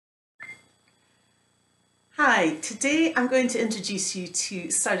Hi, today I'm going to introduce you to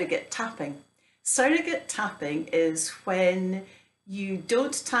surrogate tapping. Surrogate tapping is when you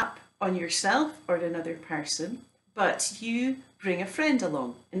don't tap on yourself or another person, but you bring a friend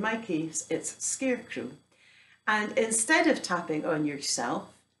along. In my case, it's Scarecrow. And instead of tapping on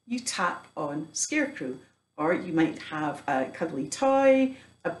yourself, you tap on Scarecrow. Or you might have a cuddly toy,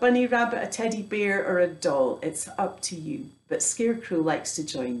 a bunny rabbit, a teddy bear, or a doll. It's up to you. But Scarecrow likes to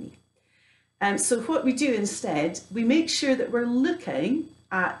join me. So what we do instead, we make sure that we're looking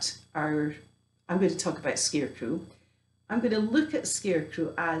at I'm going to talk about Scarecrow. I'm going to look at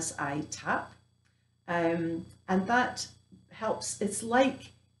Scarecrow as I tap, and that helps. It's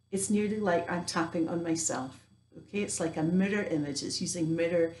nearly like I'm tapping on myself. Okay, it's like a mirror image. It's using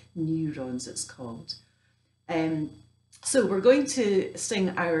mirror neurons, it's called. So we're going to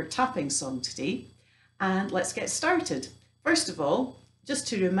sing our tapping song today, and let's get started. First of all, just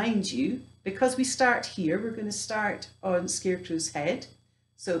to remind you, because we start here, we're going to start on Scarecrow's head.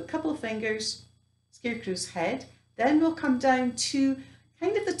 So a couple of fingers, Scarecrow's head. Then we'll come down to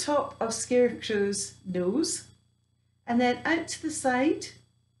kind of the top of Scarecrow's nose, and then out to the side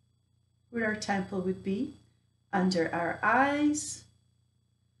where our temple would be, under our eyes,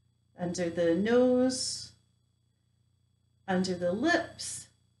 under the nose, under the lips,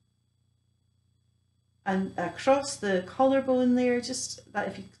 and across the collarbone there, just that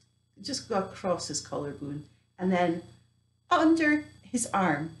if you just go across his collarbone, and then under his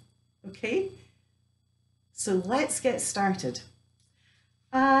arm. Okay, so let's get started.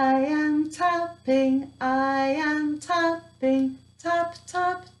 I am tapping, tap,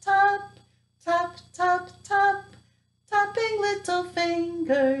 tap, tap, tap, tap, tap, tapping little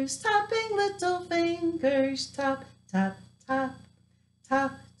fingers, tap, tap, tap,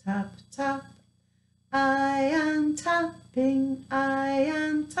 tap, tap, tap. I am tapping,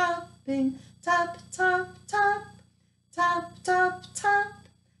 tap, tap, tap, tap, tap, tap,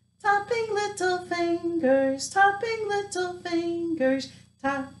 tapping little fingers, tap,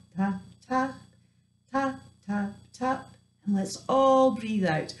 tap, tap, tap, tap, tap. And let's all breathe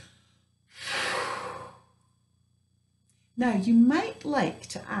out. Now, you might like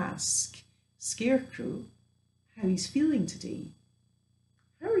to ask Scarecrow how he's feeling today.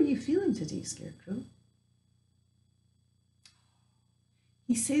 How are you feeling today, Scarecrow?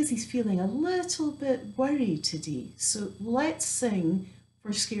 He says he's feeling a little bit worried today, so let's sing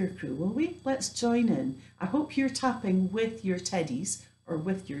for Scarecrow, will we? Let's join in. I hope you're tapping with your teddies or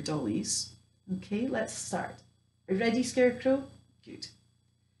with your dollies. Okay, let's start. Are you ready, Scarecrow? Good.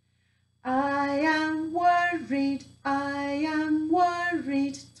 I am worried,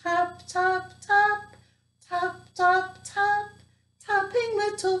 tap, tap, tap, tap, tap, tap, tapping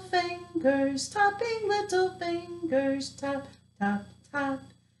little fingers, tap, tap, tap,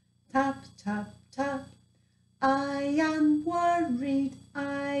 tap, tap, tap. I am worried,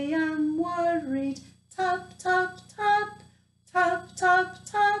 tap, tap, tap, tap, tap,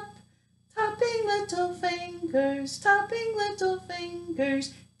 tap, tapping little fingers, tap,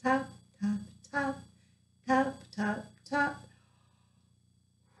 tap, tap, tap, tap, tap.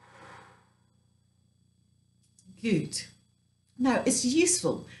 Good. Now, it's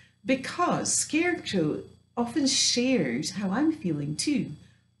useful because Scarecrow often shares how I'm feeling too.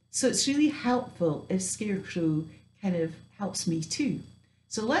 So it's really helpful if Scarecrow kind of helps me too.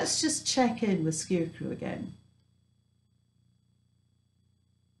 So let's just check in with Scarecrow again.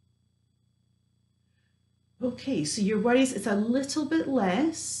 Okay, so your worries, it's a little bit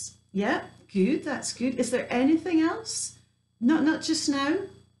less. Yeah, good, that's good. Is there anything else? Not just now,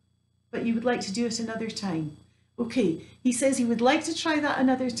 but you would like to do it another time. Okay, he says he would like to try that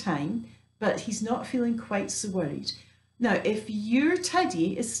another time, but he's not feeling quite so worried. Now, if your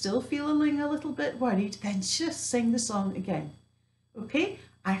teddy is still feeling a little bit worried, then just sing the song again. Okay,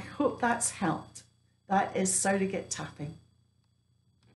 I hope that's helped. That is surrogate tapping.